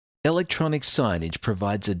Electronic signage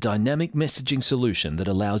provides a dynamic messaging solution that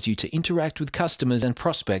allows you to interact with customers and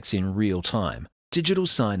prospects in real time. Digital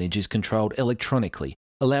signage is controlled electronically,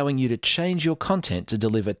 allowing you to change your content to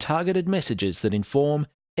deliver targeted messages that inform,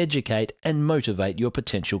 educate, and motivate your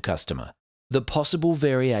potential customer. The possible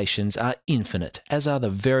variations are infinite, as are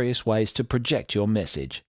the various ways to project your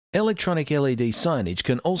message. Electronic LED signage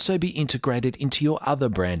can also be integrated into your other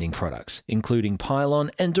branding products, including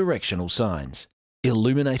Pylon and directional signs.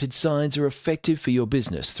 Illuminated signs are effective for your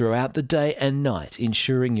business throughout the day and night,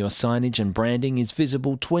 ensuring your signage and branding is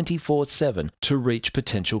visible 24/7 to reach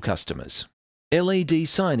potential customers. LED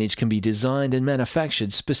signage can be designed and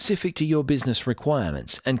manufactured specific to your business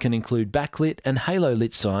requirements and can include backlit and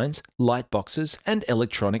halo-lit signs, light boxes, and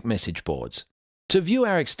electronic message boards. To view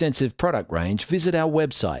our extensive product range, visit our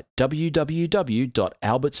website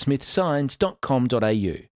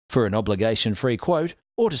www.albertsmithsigns.com.au. For an obligation-free quote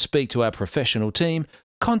or to speak to our professional team,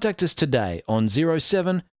 contact us today on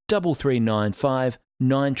 07 3395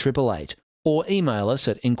 9888 or email us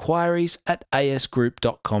at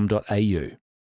inquiries@asgroup.com.au.